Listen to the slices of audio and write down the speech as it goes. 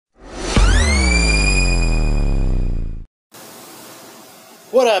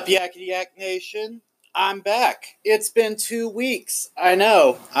What up, Yakety Yak Nation? I'm back. It's been 2 weeks. I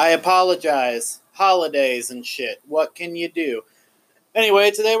know. I apologize. Holidays and shit. What can you do?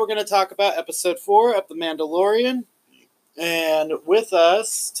 Anyway, today we're going to talk about episode 4 of The Mandalorian. And with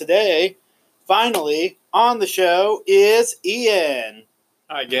us today, finally, on the show is Ian.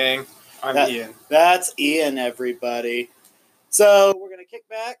 Hi, gang. I'm Ian. That's Ian, everybody. So we're going to kick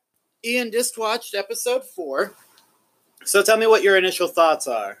back. Ian just watched episode 4. So tell me what your initial thoughts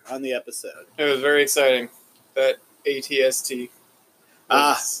are on the episode. It was very exciting. That ATST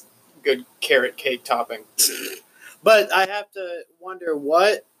was good carrot cake topping. But I have to wonder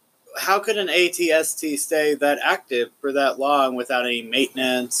how could an ATST stay that active for that long without any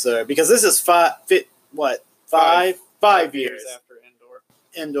maintenance? Because this is 5 years After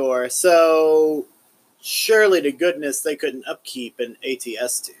Endor. So surely to goodness they couldn't upkeep an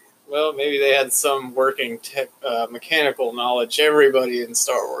ATST. Well, maybe they had some working mechanical knowledge. Everybody in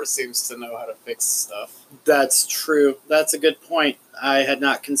Star Wars seems to know how to fix stuff. That's true. That's a good point. I had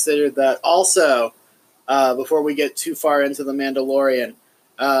not considered that. Also, before we get too far into The Mandalorian,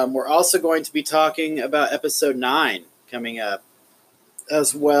 we're also going to be talking about Episode 9 coming up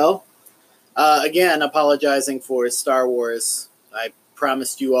as well. Again, apologizing for Star Wars. I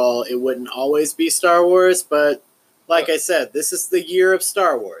promised you all it wouldn't always be Star Wars, but like I said, this is the year of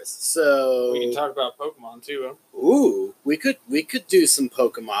Star Wars, so we can talk about Pokemon too. Ooh, we could do some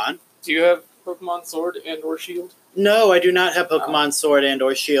Pokemon. Do you have Pokemon Sword and or Shield? No, I do not have Pokemon Sword and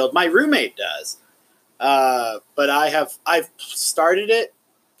or Shield. My roommate does, but I've started it.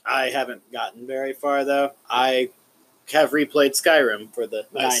 I haven't gotten very far though. I have replayed Skyrim for the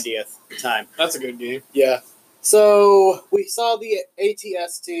 90th time. That's a good game. Yeah. So we saw the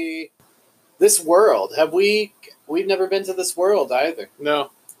ATST. This world, we've never been to this world either. No.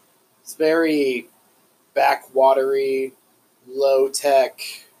 It's very backwatery, low-tech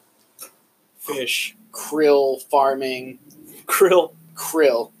fish. Krill farming. Krill.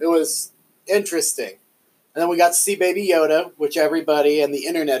 It was interesting. And then we got to see Baby Yoda, which everybody and the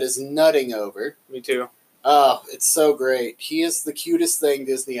internet is nutting over. Me too. Oh, it's so great. He is the cutest thing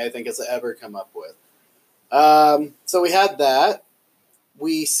Disney, I think, has ever come up with. So we had that.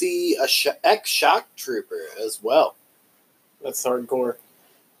 We see a ex-shock trooper as well. That's hardcore.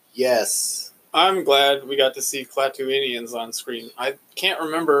 Yes. I'm glad we got to see Klatooinians on screen. I can't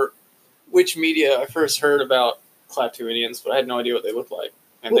remember which media I first heard about Klatooinians, but I had no idea what they looked like.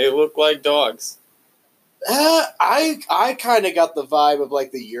 And they look like dogs. I kind of got the vibe of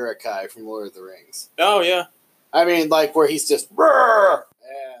like the Uruk-hai from Lord of the Rings. Oh, yeah. I mean, like where he's just and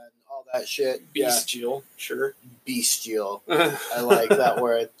all that shit. Bestial, sure. Bestial. I like that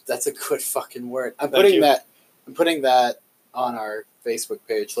word. That's a good fucking word. I'm putting that on our Facebook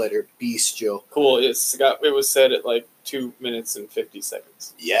page later. Bestial. Cool. It was said at like 2 minutes and 50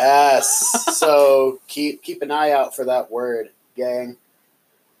 seconds. Yes. So keep an eye out for that word, gang.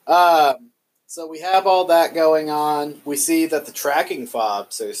 So we have all that going on. We see that the tracking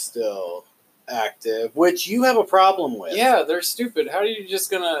fobs are still active, which you have a problem with. Yeah, they're stupid. How are you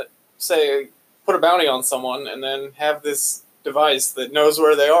just gonna say put a bounty on someone and then have this device that knows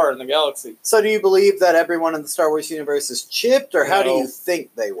where they are in the galaxy? So do you believe that everyone in the Star Wars universe is chipped, or how do you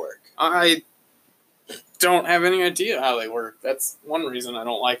think they work? I don't have any idea how they work. That's one reason I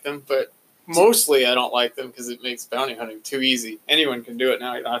don't like them, but mostly I don't like them because it makes bounty hunting too easy. Anyone can do it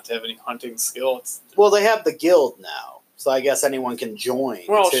now. You don't have to have any hunting skill. Well, they have the guild now, so I guess anyone can join.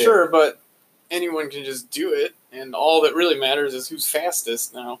 Well, sure, but anyone can just do it, and all that really matters is who's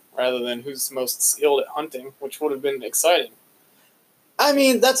fastest now, rather than who's most skilled at hunting, which would have been exciting. I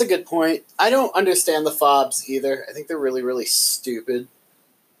mean, that's a good point. I don't understand the fobs either. I think they're really, really stupid.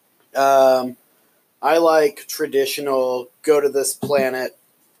 I like traditional, go to this planet,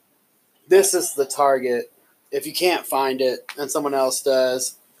 this is the target. If you can't find it, and someone else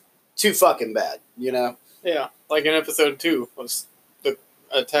does, too fucking bad, you know? Yeah, like in episode 2 was the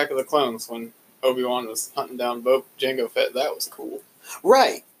Attack of the Clones, when Obi-Wan was hunting down Jango Fett. That was cool.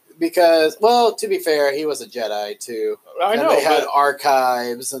 Right. Because, well, to be fair, he was a Jedi, too. I know. They had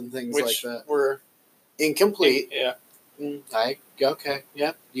archives and things like that. Were incomplete. Yeah. Okay.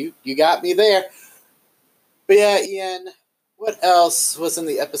 Yeah. You got me there. But yeah, Ian, what else was in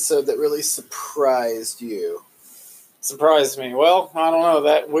the episode that really surprised you? Surprised me. Well, I don't know.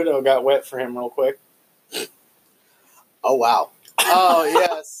 That widow got wet for him real quick. Oh, wow. Oh,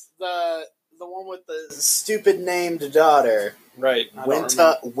 yes. The one with the stupid named daughter. Right.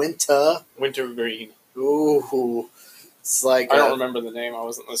 Wintergreen. Ooh. It's like... I don't remember the name. I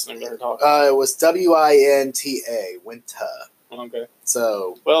wasn't listening to her talk. It was Winta. Winta. Okay.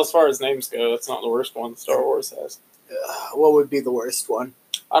 So... Well, as far as names go, that's not the worst one Star Wars has. What would be the worst one?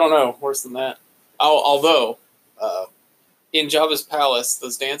 I don't know. Worse than that. Although, Uh-oh. in Jabba's palace,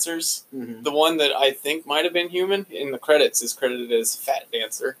 those dancers, Mm-hmm. the one that I think might have been human in the credits is credited as Fat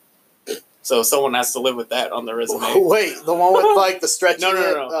Dancer. So someone has to live with that on the resume. Wait, the one with like the stretchy No.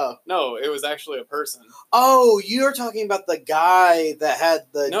 Oh. No, it was actually a person. Oh, you're talking about the guy that had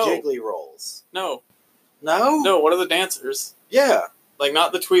the No. jiggly rolls. No. No? What are the dancers? Yeah. Like,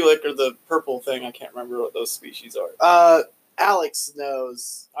 not the Twi'lek or the purple thing. I can't remember what those species are. Alex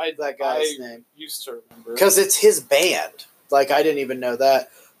knows that guy's name. Used to remember. Because it's his band. Like, I didn't even know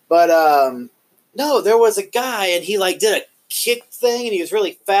that. But, no, there was a guy, and he, like, did a kick thing, and he was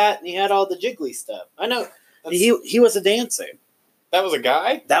really fat, and he had all the jiggly stuff. I know. He was a dancer. That was a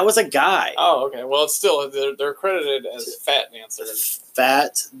guy? That was a guy. Oh, okay. Well, it's still, they're credited as Fat Dancer.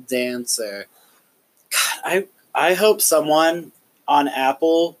 Fat Dancer. God, I hope someone on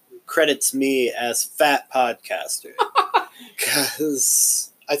Apple credits me as Fat Podcaster.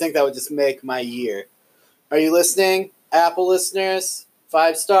 Because I think that would just make my year. Are you listening, Apple listeners?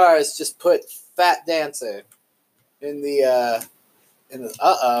 5 stars. Just put Fat Dancer in the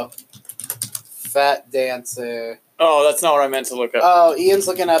Fat Dancer. Oh, that's not what I meant to look up. Oh, Ian's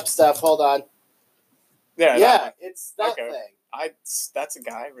looking up stuff. Hold on. Yeah, it's that Okay. thing. That's a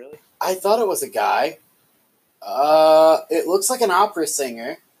guy, really? I thought it was a guy. It looks like an opera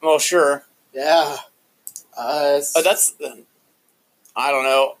singer. Well, sure. Yeah. That's... I don't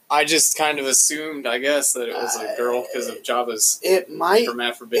know. I just kind of assumed, I guess, that it was a girl because of Jabba's It might.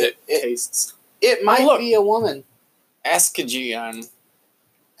 hermaphroditic tastes. It might look. be a woman. Askajian.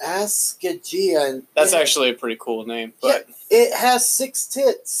 Askajian. That's actually a pretty cool name, but... It has 6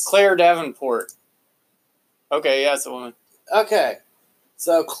 tits. Claire Davenport. Okay, yeah, it's a woman. Okay.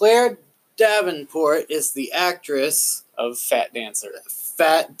 So Claire Davenport is the actress Of Fat Dancer.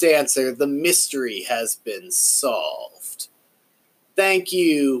 Fat Dancer. The mystery has been solved. Thank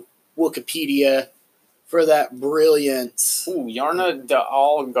you, Wikipedia, for that brilliant... Ooh, Yarna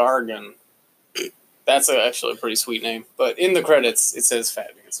Da'al Gargan. That's actually a pretty sweet name. But in the credits, it says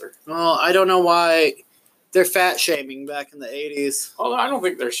Fat Dancer. Well, I don't know why they're fat-shaming back in the 80s. Well, I don't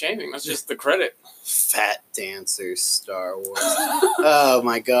think they're shaming. That's just the credit. Fat Dancer, Star Wars. Oh,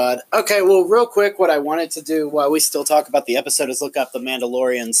 my God. Okay, well, real quick, what I wanted to do while we still talk about the episode is look up the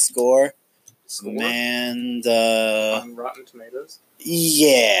Mandalorian score. On Rotten Tomatoes?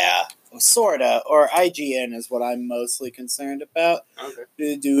 Yeah, sorta. Or IGN is what I'm mostly concerned about. Okay.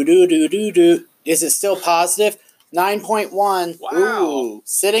 Is it still positive? 9.1. Wow. Ooh,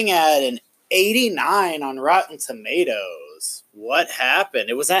 sitting at an 89 on Rotten Tomatoes. What happened?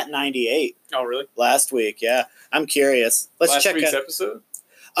 It was at 98 Oh, really? last week. Yeah, I'm curious. Let's Last check week's out. episode?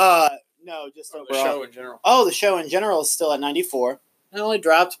 No, just The overall. show in general. Oh, the show in general is still at 94. It only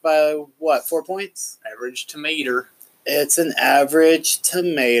dropped by, 4 points? Average tomato. It's an average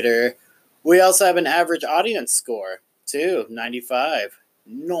tomato. We also have an average audience score, too. 95.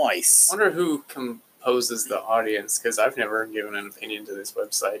 Nice. I wonder who composes the audience, because I've never given an opinion to this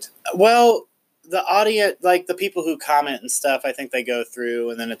website. Well, the audience, like the people who comment and stuff, I think they go through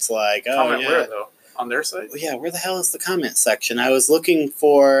and then it's like, oh, Comment yeah. where, though? On their site? Yeah, where the hell is the comment section? I was looking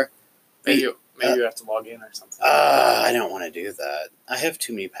for... Maybe you have to log in or something. I don't want to do that. I have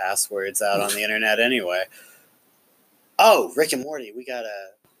too many passwords out on the internet anyway. Oh, Rick and Morty. We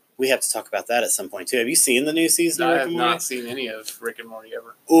have to talk about that at some point too. Have you seen the new season of I Rick have and Morty? not seen any of Rick and Morty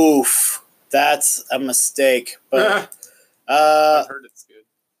ever. Oof. That's a mistake. But I've heard it's good.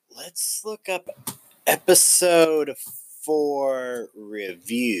 let's look up episode 4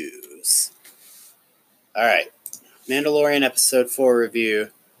 reviews. All right. Mandalorian episode 4 review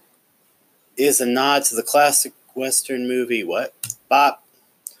is a nod to the classic Western movie. What? Bop.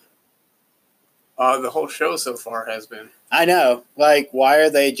 The whole show so far has been. I know. Like, why are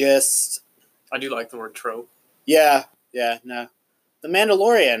they just... I do like the word trope. Yeah, no. The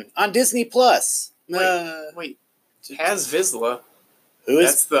Mandalorian on Disney Plus. Wait. Paz Vizsla. Who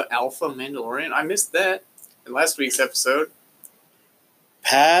is That's the Alpha Mandalorian. I missed that in last week's episode.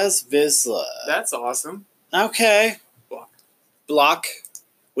 Paz Vizsla? That's awesome. Okay. Block.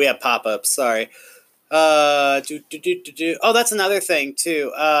 We have pop-ups, sorry. Oh, that's another thing,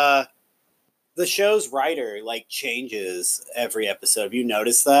 too. The show's writer, changes every episode. Have you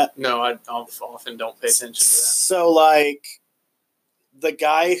noticed that? No, I often don't pay attention to that. So, the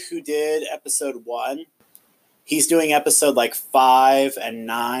guy who did episode 1, he's doing episode, 5 and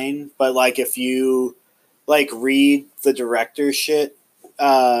 9. But, if you, read the director's shit,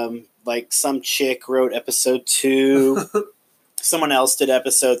 some chick wrote episode 2. Someone else did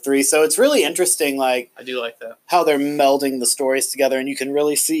episode 3. So it's really interesting, I do like that. how they're melding the stories together, and you can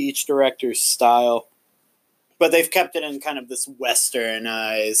really see each director's style. but they've kept it in kind of this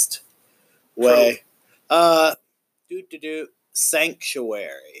westernized way.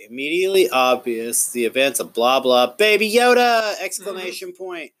 Sanctuary. Immediately obvious. The events of blah blah. Baby Yoda! Exclamation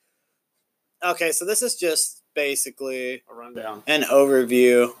point. Okay, so this is just basically A rundown. an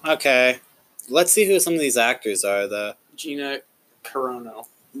overview. Okay. Let's see who some of these actors are, though. Gina Carano.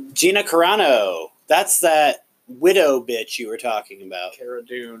 Gina Carano. That's that widow bitch you were talking about. Cara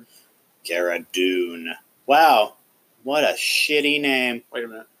Dune. Cara Dune. Wow. What a shitty name. Wait a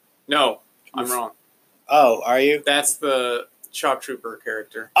minute. No, I'm wrong. Oh, are you? That's the shock trooper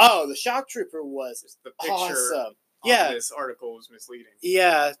character. Oh, the shock trooper was Just the picture awesome. on this article was misleading.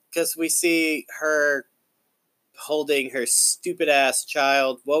 Yeah, because we see her holding her stupid ass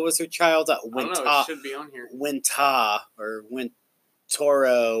child. What was her child? I don't know. It should be on here. Winta or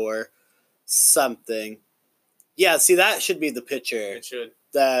Wintoro or something. Yeah, see, that should be the picture. It should.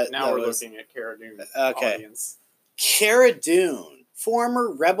 Now we're looking at Cara Dune. Okay. Audience. Cara Dune,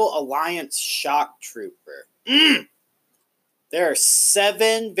 former Rebel Alliance shock trooper. There are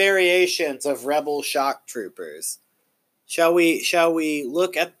 7 variations of Rebel shock troopers. Shall we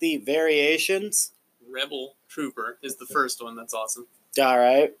look at the variations? Rebel Trooper is the first one. That's awesome. All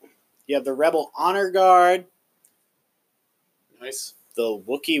right. You have the Rebel Honor Guard. Nice. The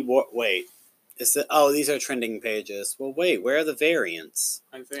Wookiee Wait. These are trending pages. Well, wait. Where are the variants?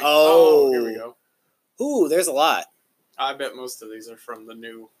 I think. Oh, here we go. Ooh, there's a lot. I bet most of these are from the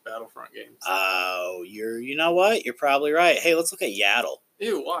new Battlefront games. Oh, you know what? You're probably right. Hey, let's look at Yaddle.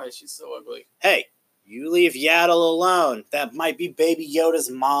 Ew, why? She's so ugly. Hey, you leave Yaddle alone. That might be Baby Yoda's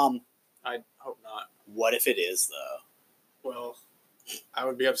mom. I hope not. What if it is, though? Well, I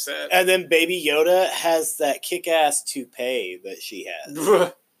would be upset. And then Baby Yoda has that kick-ass toupee that she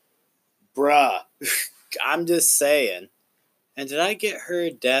has. Bruh. I'm just saying. And did I get her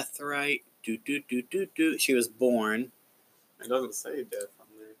death right? She was born. It doesn't say death on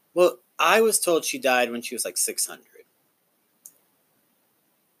there. Well, I was told she died when she was like 600.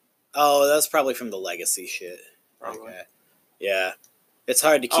 Oh, that's probably from the legacy shit. Probably. Okay. Yeah. It's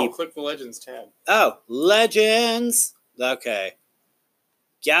hard to keep. Oh, click the Legends tab. Oh, Legends! Okay.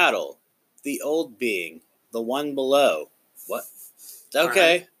 Yaddle, the old being, the one below. What?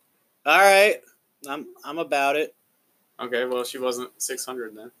 Okay. All right. I'm about it. Okay, well, she wasn't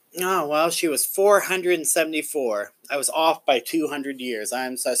 600 then. Oh, well, she was 474. I was off by 200 years.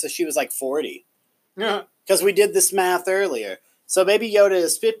 I'm sorry. So she was like 40. Yeah. Because we did this math earlier. So Baby Yoda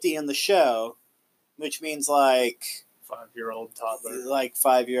is 50 in the show, which means like 5-year-old toddler. Like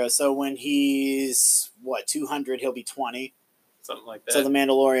 5 years. So when he's, 200, he'll be 20. Something like that. So the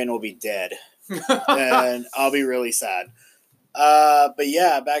Mandalorian will be dead. And I'll be really sad. But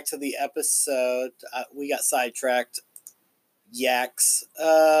yeah, back to the episode. We got sidetracked. Yaks.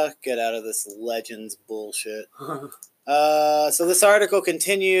 Get out of this Legends bullshit. So this article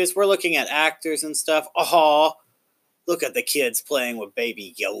continues. We're looking at actors and stuff. Oh, look at the kids playing with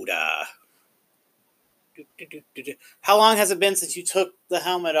Baby Yoda. How long has it been since you took the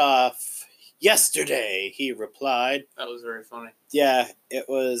helmet off? Yesterday, he replied. That was very funny. Yeah, it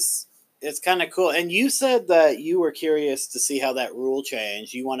was. It's kind of cool. And you said that you were curious to see how that rule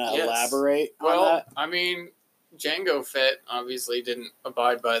changed. You want to elaborate on that? I mean, Jango Fett obviously didn't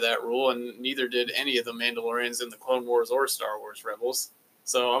abide by that rule, and neither did any of the Mandalorians in the Clone Wars or Star Wars Rebels.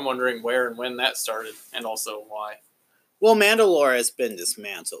 So I'm wondering where and when that started, and also why. Well, Mandalore has been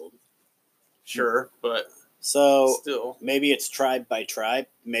dismantled. Sure, but so still, maybe it's tribe by tribe.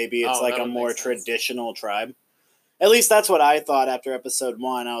 Maybe it's like a more sense. Traditional tribe. At least that's what I thought after episode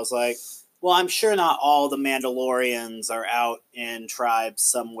 1. I was like, well, I'm sure not all the Mandalorians are out in tribes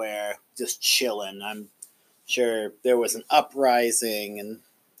somewhere just chilling. I'm sure there was an uprising and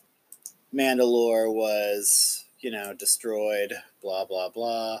Mandalore was, destroyed, blah, blah,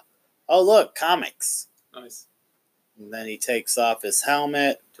 blah. Oh, look, comics. Nice. And then he takes off his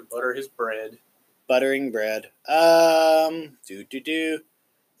helmet. To butter his bread. Buttering bread. Then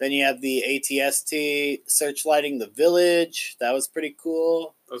you have the ATST searchlighting the village. That was pretty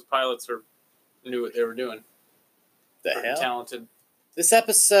cool. Those pilots knew what they were doing. The hell? Talented. This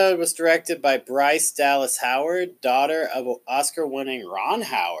episode was directed by Bryce Dallas Howard, daughter of Oscar-winning Ron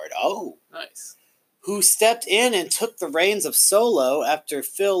Howard. Oh. Nice. Who stepped in and took the reins of Solo after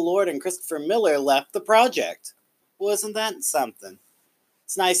Phil Lord and Christopher Miller left the project. Well, isn't that something?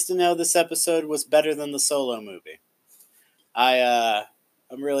 It's nice to know this episode was better than the Solo movie.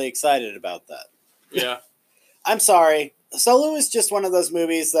 I'm really excited about that. Yeah. I'm sorry. Solo is just one of those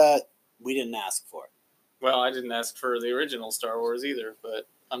movies that we didn't ask for. Well, I didn't ask for the original Star Wars either, but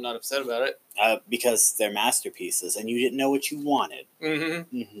I'm not upset about it. Because they're masterpieces, and you didn't know what you wanted.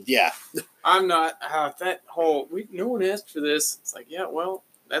 Mm-hmm. Mm-hmm. Yeah. I'm not. That whole no one asked for this. It's like, yeah, well,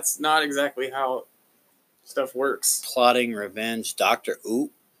 that's not exactly how stuff works. Plotting revenge. Dr.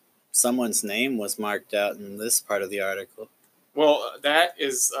 Oop. Someone's name was marked out in this part of the article. Well, that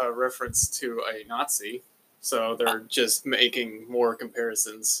is a reference to a Nazi. So they're just making more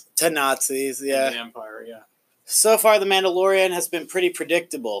comparisons To Nazis, in yeah. the Empire, yeah. So far, The Mandalorian has been pretty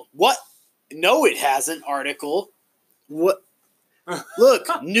predictable. What? No, it hasn't, article. What? Look,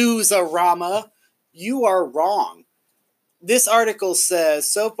 Newsarama, you are wrong. This article says,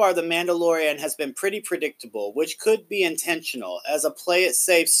 so far The Mandalorian has been pretty predictable, which could be intentional as a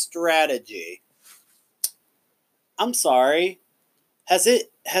play-it-safe strategy. I'm sorry. Has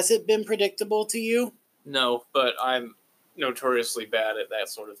it been predictable to you? No, but I'm notoriously bad at that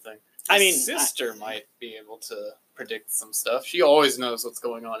sort of thing. I My mean, sister might be able to predict some stuff. She always knows what's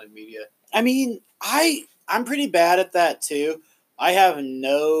going on in media. I mean, I'm pretty bad at that too. I have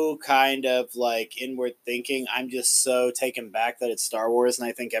no kind of like inward thinking. I'm just so taken back that it's Star Wars and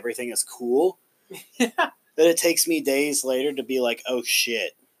I think everything is cool that it takes me days later to be like, oh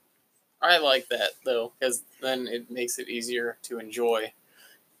shit. I like that though, because then it makes it easier to enjoy.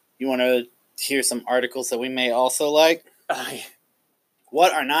 You want to hear some articles that we may also like? I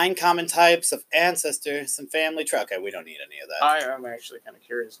What are 9 common types of ancestors and family tree? Okay, we don't need any of that. am actually kind of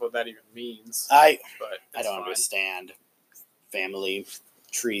curious what that even means. I But don't understand family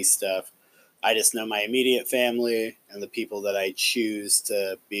tree stuff. I just know my immediate family and the people that I choose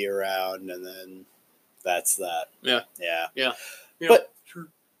to be around, and then that's that. Yeah. Yeah. But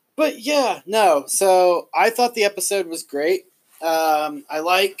But yeah, no. So I thought the episode was great. I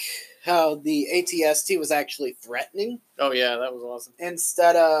like how the ATST was actually threatening oh yeah, that was awesome.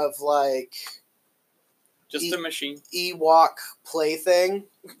 instead of like Just a machine. Ewok plaything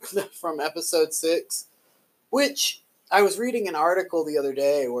from episode 6, which I was reading an article the other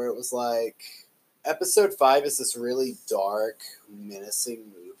day where it was like episode 5 is this really dark, menacing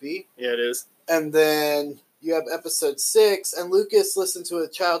movie. Yeah, it is. And then you have episode 6, and Lucas listened to a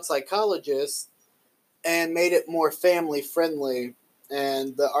child psychologist and made it more family friendly.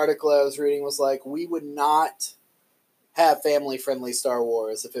 And the article I was reading was like, we would not have family friendly Star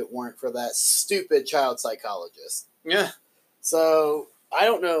Wars if it weren't for that stupid child psychologist. Yeah. So I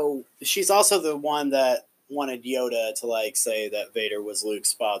don't know. She's also the one that wanted Yoda to like say that Vader was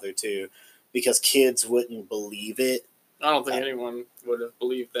Luke's father too, because kids wouldn't believe it. I don't think anyone would have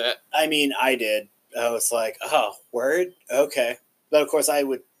believed that. I mean, I did. I was like, oh, word? Okay. But of course, I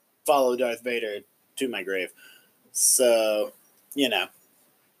would follow Darth Vader to my grave. So, you know,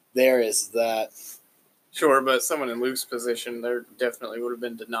 there is that. Sure, but someone in Luke's position, there definitely would have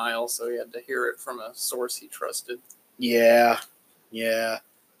been denial, so he had to hear it from a source he trusted. Yeah.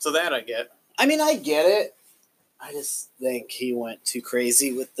 So that I get. I mean, I get it. I just think he went too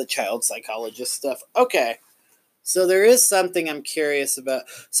crazy with the child psychologist stuff. Okay. So there is something I'm curious about.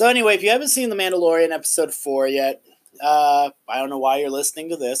 So anyway, if you haven't seen The Mandalorian episode 4 yet, I don't know why you're listening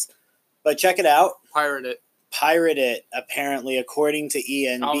to this, but check it out. Pirate it. Pirate it, apparently, according to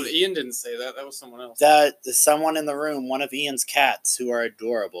Ian. Oh, Ian didn't say that. That was someone else. That is someone in the room, one of Ian's cats, who are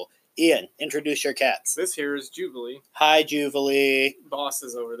adorable. Ian, introduce your cats. This here is Jubilee. Hi, Jubilee. Boss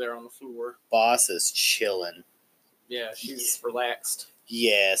is over there on the floor. Boss is chilling. Yeah, she's relaxed.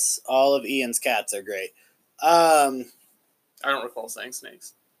 Yes, all of Ian's cats are great. I don't recall saying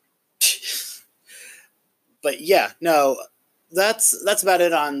snakes. But yeah, no, that's about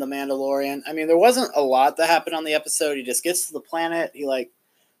it on The Mandalorian. I mean, there wasn't a lot that happened on the episode. He just gets to the planet. He like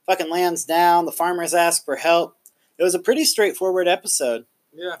fucking lands down. The farmers ask for help. It was a pretty straightforward episode.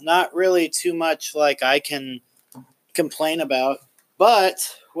 Yeah. Not really too much like I can complain about.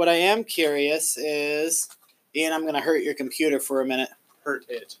 But what I am curious is, Ian, I'm going to hurt your computer for a minute. Hurt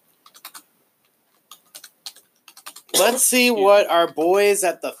it. Let's see what our boys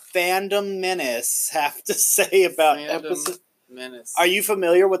at the Fandom Menace have to say about episode. Menace. Are you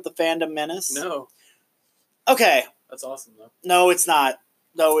familiar with the Fandom Menace? No. Okay. That's awesome, though. No, it's not.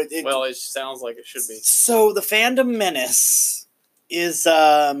 No, well, it sounds like it should be. So the Fandom Menace is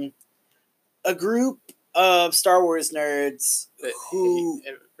a group of Star Wars nerds who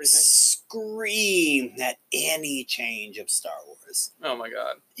scream at any change of Star Wars. Oh my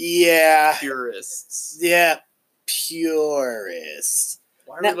god. Yeah. Purists. Yeah. Purists.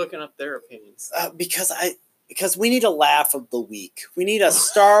 Why are we looking up their opinions? Because we need a laugh of the week. We need a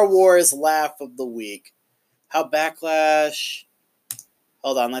Star Wars laugh of the week. How Backlash...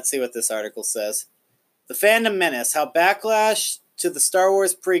 Hold on, let's see what this article says. The Fandom Menace. How Backlash to the Star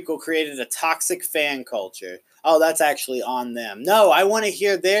Wars prequel created a toxic fan culture. Oh, that's actually on them. No, I want to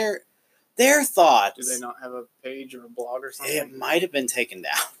hear their thoughts. Do they not have a page or a blog or something? It might have been taken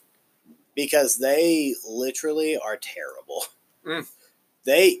down because they literally are terrible. Mm.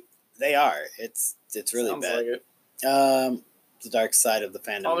 They are. It's really Sounds bad. like it. The Dark Side of the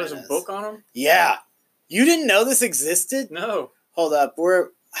Fandom. Oh, there's Menace. a book on them? Yeah. You didn't know this existed? No. Hold up.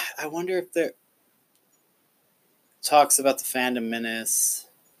 I wonder if there talks about the Fandom Menace.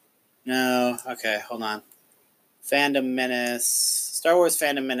 No. Okay, hold on. Fandom Menace. Star Wars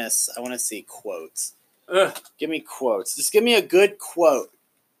Fandom Menace. I want to see quotes. Ugh. Give me quotes. Just give me a good quote.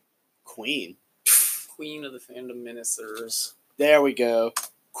 Queen of the Fandom Menacers. There we go.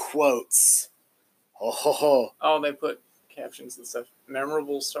 Quotes. Oh, they put captions and stuff.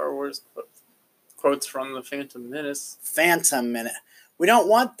 Memorable Star Wars quotes from the Phantom Menace. Phantom Menace. We don't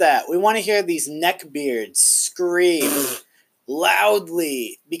want that. We want to hear these neckbeards scream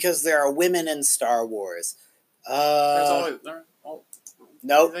loudly because there are women in Star Wars. Nope.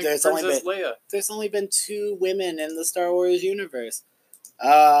 There's only been 2 women in the Star Wars universe.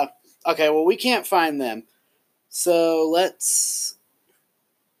 Okay. Well, we can't find them. So let's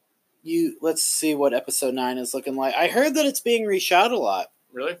see what episode 9 is looking like. I heard that it's being reshot a lot.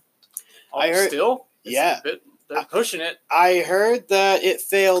 Really? I heard. Still? Yeah. They're pushing it. I heard that it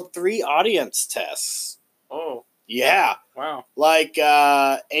failed 3 audience tests. Oh. Yeah. Wow. Like,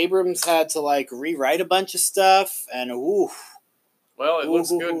 Abrams had to, rewrite a bunch of stuff, and oof. Well, it looks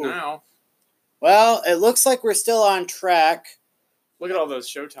good now. Well, it looks like we're still on track. Look at all those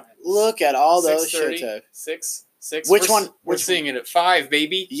showtimes. Look at all those showtimes. 6. Which one? We're seeing it at 5,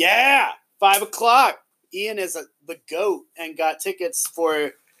 baby. Yeah! 5 o'clock. Ian is the GOAT and got tickets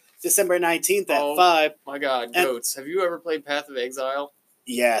for December 19th at 5. My God, goats. Have you ever played Path of Exile?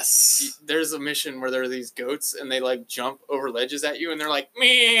 Yes. There's a mission where there are these goats and they jump over ledges at you and they're like,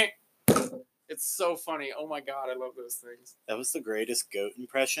 meh. It's so funny. Oh my God, I love those things. That was the greatest goat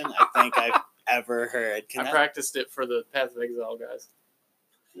impression I think I've ever heard. I practiced it for the Path of Exile guys.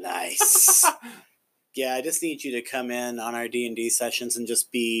 Nice. Yeah, I just need you to come in on our D&D sessions and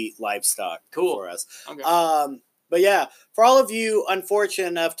just be livestock for us. Okay. But yeah, for all of you unfortunate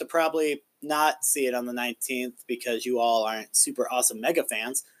enough to probably not see it on the 19th because you all aren't super awesome mega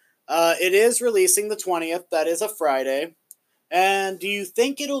fans, it is releasing the 20th. That is a Friday. And do you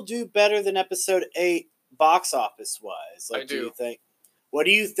think it'll do better than episode 8 box office wise? I do. What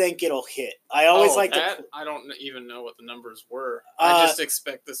do you think it'll hit? I always I don't even know what the numbers were. I just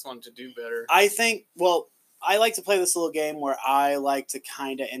expect this one to do better. I think, I like to play this little game where I like to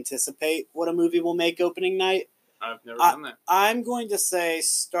kind of anticipate what a movie will make opening night. I've never done that. I'm going to say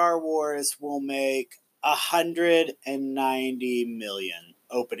Star Wars will make $190 million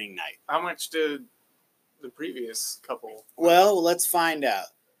opening night. How much did the previous couple? Well, let's find out.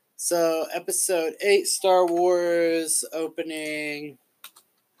 So, episode 8, Star Wars opening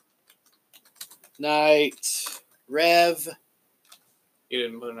night, Rev. You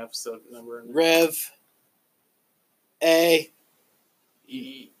didn't put an episode number in there. Rev A.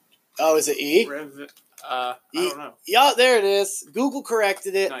 E. Oh, is it E? Rev. I don't know. Yeah, there it is. Google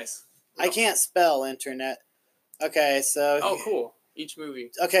corrected it. Nice. I can't spell internet. Okay, so. Oh, cool. Each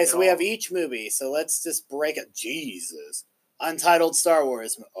movie. Okay, so we have each movie. So let's just break it. Jesus. Untitled Star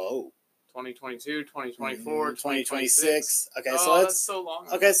Wars. Oh. 2022, 2024, 2026. Okay, that's so long.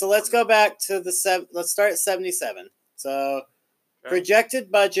 Okay, so let's go back to let's start at 77. So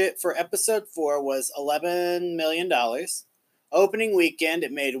projected budget for episode 4 was $11 million. Opening weekend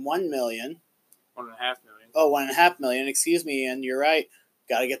it made $1 million. $1.5 million. Oh, $1.5 million. Excuse me, and you're right.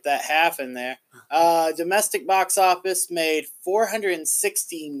 Got to get that half in there. Domestic box office made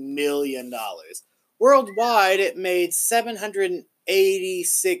 $460 million. Worldwide, it made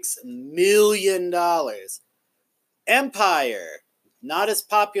 $786 million. Empire, not as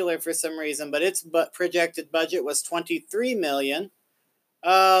popular for some reason, but its projected budget was $23 million.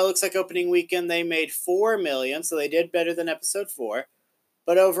 Looks like opening weekend they made $4 million, so they did better than episode 4.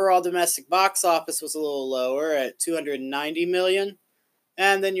 But overall domestic box office was a little lower at $290 million.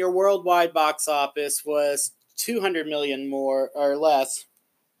 And then your worldwide box office was $200 million more or less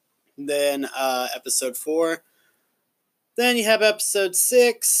than episode 4. Then you have episode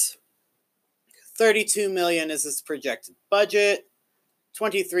 6. $32 million is its projected budget.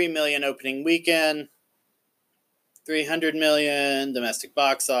 $23 million opening weekend. $300 million domestic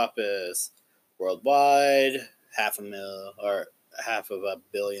box office. Worldwide, $500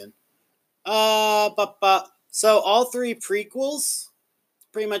 million. So all 3 prequels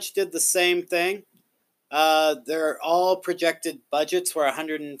pretty much did the same thing. Their all projected budgets were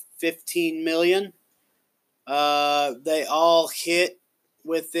 $115 million. They all hit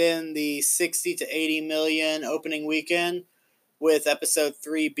within the 60 to 80 million opening weekend, with episode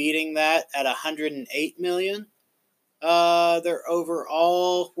 3 beating that at 108 million. Their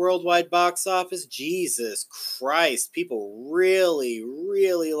overall worldwide box office, Jesus Christ, people really,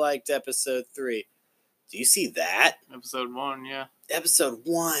 really liked episode 3. Do you see that? Episode 1, yeah. Episode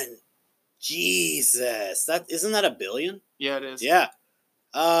 1. Jesus. Isn't that $1 billion? Yeah, it is. Yeah.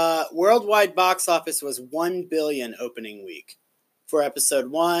 Worldwide box office was $1 billion opening week for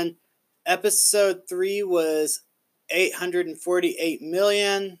episode 1. Episode 3 was $848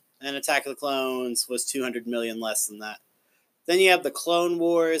 million, and Attack of the Clones was $200 million less than that. Then you have the Clone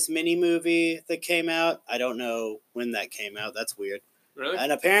Wars mini movie that came out. I don't know when that came out. That's weird. Really?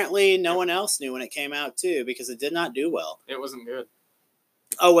 And apparently no one else knew when it came out, too, because it did not do well. It wasn't good.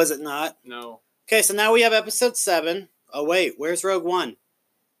 Oh, was it not? No. Okay, so now we have episode 7. Oh, wait, where's Rogue One?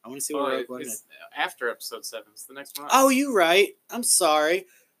 I want to see where Rogue One is. After episode 7. It's the next one. Oh, you right. I'm sorry.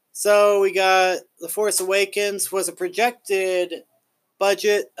 So we got The Force Awakens was a projected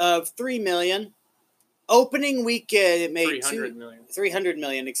budget of $3 million. Opening weekend, it made $300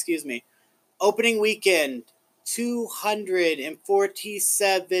 million, excuse me. Opening weekend,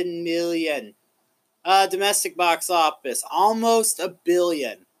 $247 million. Domestic box office, almost $1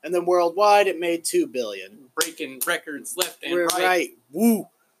 billion. And then worldwide, it made $2 billion. Breaking records left and We're right. Woo.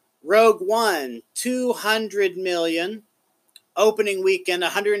 Rogue One, $200 million. Opening weekend,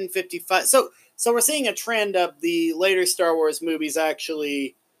 155. So we're seeing a trend of the later Star Wars movies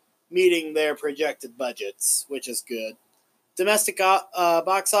actually meeting their projected budgets, which is good. Domestic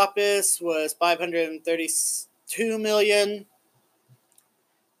box office was $532 million.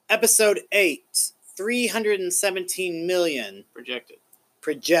 Episode 8, $317 million.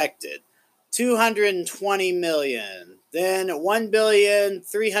 Projected. $220 million. Then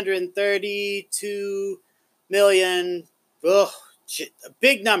 $1,332 million. Ugh, shit, a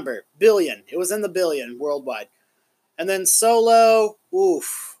big number. Billion. It was in the billion worldwide. And then Solo.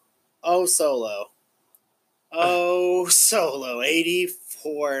 Oof. Oh, Solo. Oh, Solo.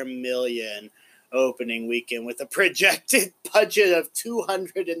 $84 million opening weekend with a projected budget of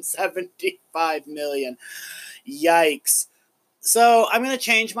 $275 million. Yikes. So I'm going to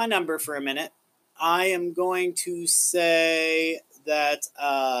change my number for a minute. I am going to say that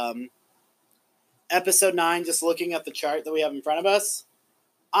episode 9, just looking at the chart that we have in front of us,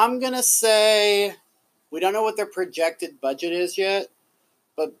 I'm going to say we don't know what their projected budget is yet,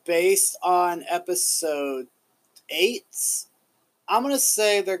 but based on episode 8, I'm going to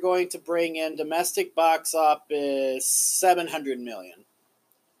say they're going to bring in domestic box office $700 million.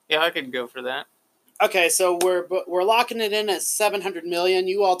 Yeah, I could go for that. Okay, so we're locking it in at $700 million.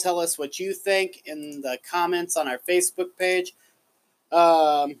 You all tell us what you think in the comments on our Facebook page.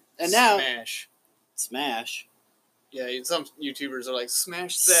 And now Smash. Yeah, some YouTubers are like,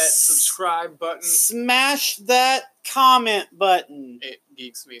 smash that subscribe button. Smash that comment button. It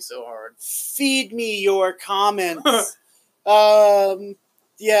geeks me so hard. Feed me your comments.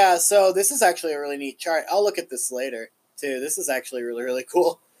 Yeah, so this is actually a really neat chart. I'll look at this later, too. This is actually really, really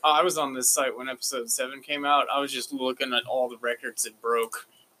cool. I was on this site when episode 7 came out. I was just looking at all the records it broke.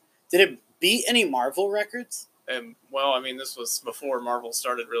 Did it beat any Marvel records? Well, I mean, this was before Marvel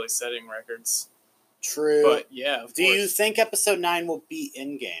started really setting records. True. But, yeah, of course. Do you think episode 9 will beat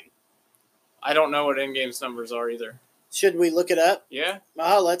Endgame? I don't know what Endgame's numbers are either. Should we look it up? Yeah.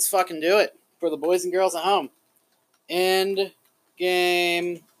 Oh, let's fucking do it for the boys and girls at home.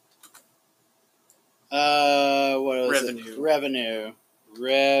 Endgame. What was Revenue. it? Revenue.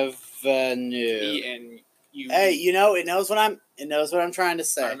 E-N-U. Hey, you know it knows what I'm trying to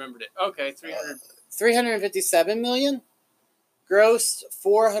say. I remembered it. Okay, 300. 357 million. Grossed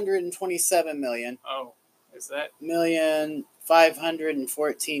 $427 million. Oh, is that million?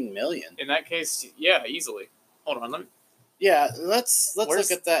 514 million. In that case, yeah, easily. Hold on, let me. Yeah, let's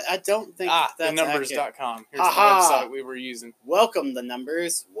look at that. I don't think that's thenumbers.com. Here's the website we were using. Welcome the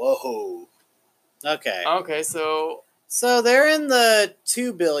numbers. Whoa. Okay. Okay, so they're in the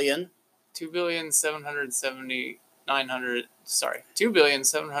 2 billion.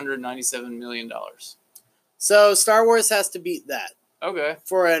 $2,797 million. So Star Wars has to beat that. Okay.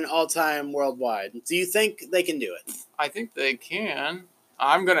 For an all-time worldwide. Do you think they can do it? I think they can.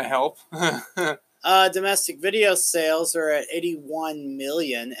 I'm going to help. Domestic video sales are at 81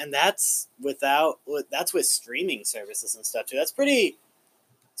 million, and that's with streaming services and stuff too. It's pretty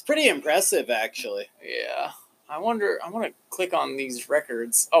impressive, actually. Yeah. I want to click on these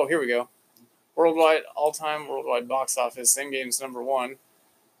records. Oh, here we go. All-time worldwide box office. Endgame's number 1.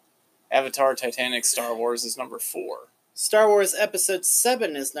 Avatar, Titanic, Star Wars is number 4. Star Wars Episode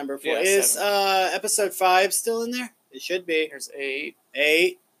 7 is number 4. Yeah, is Episode 5 still in there? It should be. Here's 8.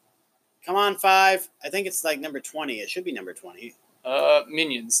 8. Come on, 5. I think it's like number 20. It should be number 20.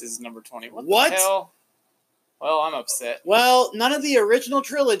 Minions is number 20. What? The hell? Well, I'm upset. Well, none of the original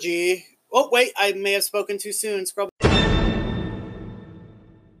trilogy. Oh, wait. I may have spoken too soon. Scroll.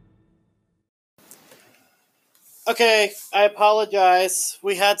 Okay, I apologize.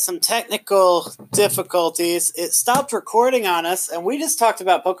 We had some technical difficulties. It stopped recording on us, and we just talked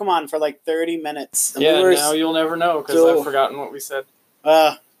about Pokemon for like 30 minutes. And now you'll never know because I've forgotten what we said.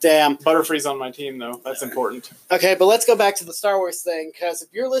 Damn. Butterfree's on my team, though. That's important. Okay, but let's go back to the Star Wars thing, because if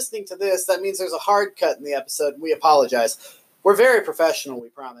you're listening to this, that means there's a hard cut in the episode, and we apologize. We're very professional, we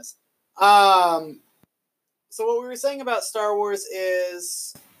promise. So what we were saying about Star Wars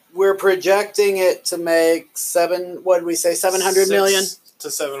is we're projecting it to make 700 million? To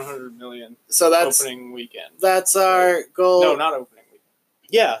 700 million. So that's opening weekend. That's our goal. No, not opening weekend.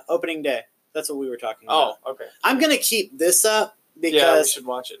 Yeah, opening day. That's what we were talking about. Oh, okay. I'm going to keep this up because we should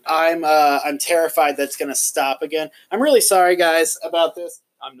watch it. I'm terrified that's going to stop again. I'm really sorry, guys, about this.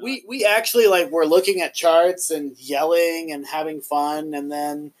 I'm not. We actually were looking at charts and yelling and having fun, and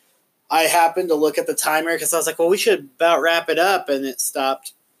then I happened to look at the timer because I was like, well, we should about wrap it up, and it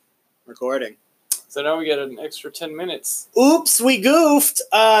stopped recording. So now we get an extra 10 minutes. Oops, we goofed.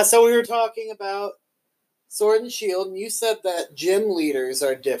 So we were talking about Sword and Shield, and you said that gym leaders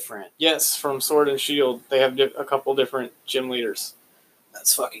are different. Yes, from Sword and Shield, they have a couple different gym leaders.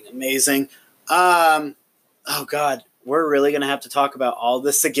 That's fucking amazing. Oh, God. We're really going to have to talk about all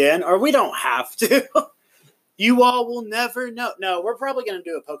this again, or we don't have to. You all will never know. No, we're probably going to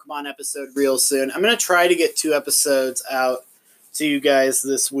do a Pokemon episode real soon. I'm going to try to get 2 episodes out to you guys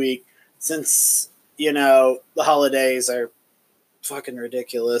this week since, the holidays are fucking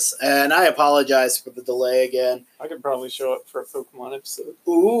ridiculous. And I apologize for the delay again. I could probably show up for a Pokemon episode.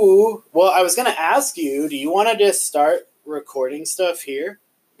 Ooh. Well, I was going to ask you, do you want to just start recording stuff here?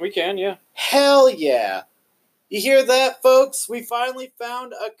 We can, yeah. Hell yeah. You hear that, folks? We finally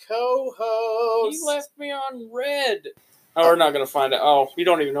found a co-host. He left me on red. Oh, we're not going to find it. Oh, we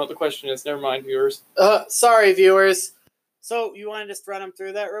don't even know what the question is. Never mind, viewers. Sorry, viewers. So, you want to just run them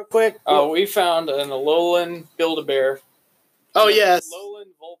through that real quick? We found an Alolan Build-A-Bear. Oh, yes. Alolan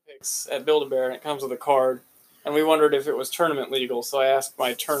Vulpix at Build-A-Bear, and it comes with a card. And we wondered if it was tournament legal, so I asked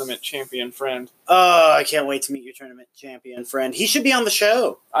my tournament champion friend. Oh, I can't wait to meet your tournament champion friend. He should be on the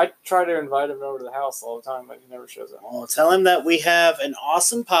show. I try to invite him over to the house all the time, but he never shows up. Well, tell him that we have an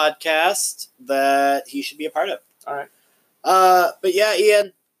awesome podcast that he should be a part of. All right. But yeah,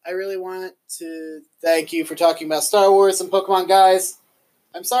 Ian, I really want to thank you for talking about Star Wars and Pokemon, guys.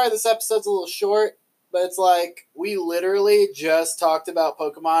 I'm sorry this episode's a little short, but it's we literally just talked about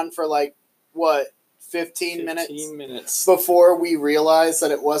Pokemon for 15 minutes before we realized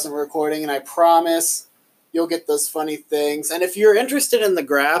that it wasn't recording, and I promise you'll get those funny things. And if you're interested in the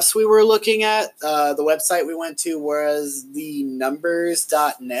graphs we were looking at, the website we went to was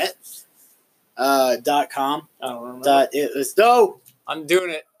thenumbers.net. .com. I don't remember. No! I'm doing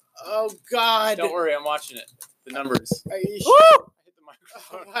it. Oh, God. Don't worry, I'm watching it. The numbers. Are you sure? I hit the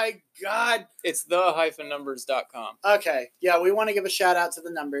microphone. Oh, my God. It's the-numbers.com. Okay. Yeah, we want to give a shout out to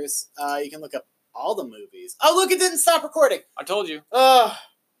the numbers. You can look up all the movies. Oh, look, it didn't stop recording. I told you. Oh.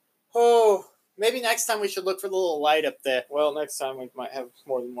 Maybe next time we should look for the little light up there. Well, next time we might have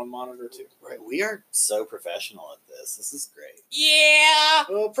more than one monitor, too. Right. We are so professional at this. This is great. Yeah!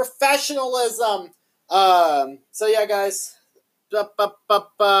 Oh, professionalism. So, yeah, guys. I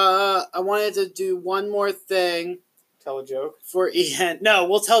wanted to do one more thing. Tell a joke? For Ian. No,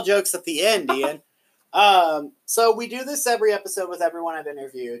 we'll tell jokes at the end, Ian. So we do this every episode with everyone I've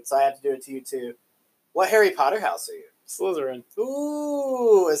interviewed, so I have to do it to you too. What Harry Potter house are you? Slytherin.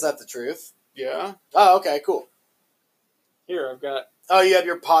 Ooh, is that the truth? Yeah. Oh, okay, cool. Here, I've got... Oh, you have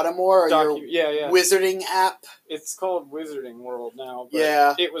your Pottermore or your Wizarding app? It's called Wizarding World now,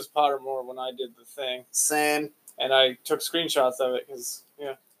 but it was Pottermore when I did the thing. Same. And I took screenshots of it, because,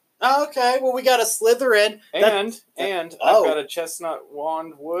 Oh, okay, well, we got a Slytherin. And I've got a chestnut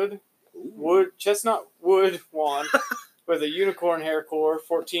chestnut wood wand with a unicorn hair core,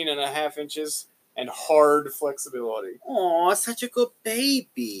 14.5 inches, and hard flexibility. Aw, such a good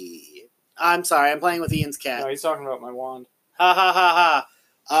baby. I'm sorry, I'm playing with Ian's cat. No, he's talking about my wand. Ha ha ha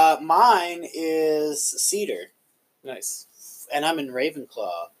ha. Mine is cedar. Nice. And I'm in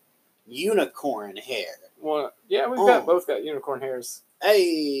Ravenclaw. Unicorn hair. Well, yeah, we've both got unicorn hairs.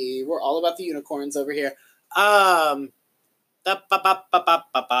 Hey, we're all about the unicorns over here. So,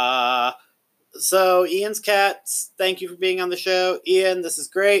 Ian's cats, thank you for being on the show. Ian, this is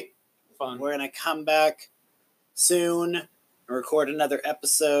great. Fun. We're going to come back soon and record another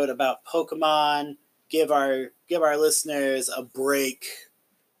episode about Pokemon, give our listeners a break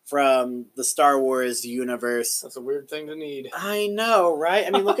from the Star Wars universe. That's a weird thing to need. I know, right?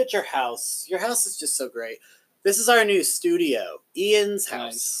 I mean, look at your house. Your house is just so great. This is our new studio, Ian's house.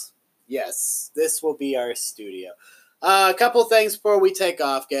 Nice. Yes, this will be our studio. A couple things before we take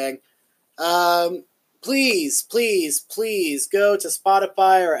off, gang. Please go to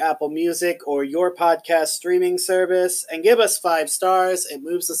Spotify or Apple Music or your podcast streaming service and give us 5 stars. It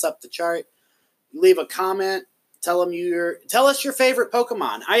moves us up the chart. Leave a comment. Tell us your favorite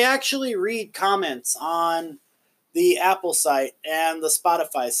Pokemon. I actually read comments on the Apple site and the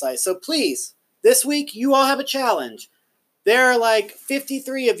Spotify site. So please, this week you all have a challenge. There are like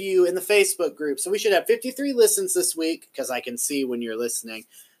 53 of you in the Facebook group, so we should have 53 listens this week because I can see when you're listening.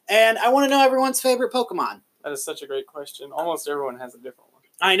 And I want to know everyone's favorite Pokemon. That is such a great question. Almost everyone has a different one.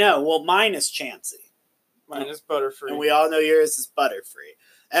 I know. Well, mine is Chansey. Mine is Butterfree. And we all know yours is Butterfree.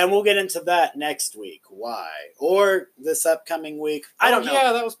 And we'll get into that next week. Why? Or this upcoming week. I don't know.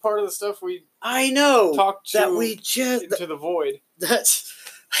 Yeah, that was part of the stuff we talked that we just into the void.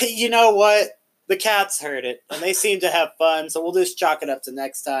 You know what? The cats heard it, and they seem to have fun, so we'll just chalk it up to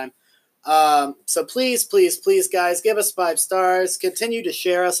next time. So please, guys, give us 5 stars. Continue to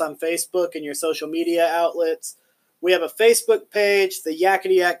share us on Facebook and your social media outlets. We have a Facebook page, the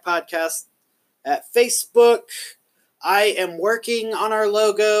Yakety Yak Podcast at Facebook. I am working on our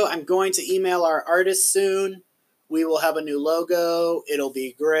logo. I'm going to email our artist soon. We will have a new logo. It'll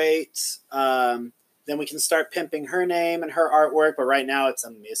be great. Then we can start pimping her name and her artwork, but right now it's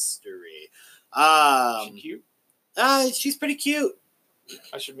a mystery. She's cute. She's pretty cute.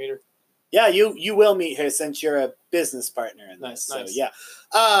 I should meet her. Yeah, you will meet her since you're a business partner in this. Nice. So, yeah.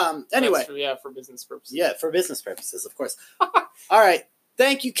 Anyway. For business purposes. Yeah, for business purposes, of course. All right.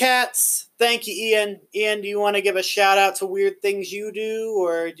 Thank you, cats. Thank you, Ian. Ian, do you want to give a shout out to weird things you do,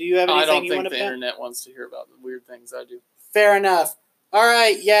 or do you have anything you want to? I don't think the internet wants to hear about the weird things I do. Fair enough. All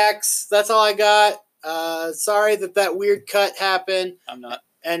right, Yaks. That's all I got. Sorry that weird cut happened. I'm not.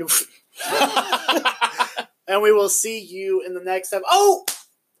 And and we will see you in the next time. Oh,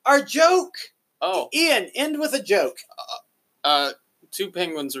 our joke. Oh, Ian, end with a joke. 2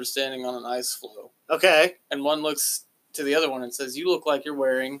 penguins are standing on an ice floe. Okay. And one looks to the other one and says, "You look like you're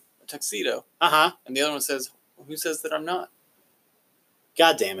wearing a tuxedo." Uh-huh. And the other one says, "Who says that I'm not?"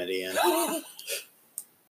 God damn it, Ian.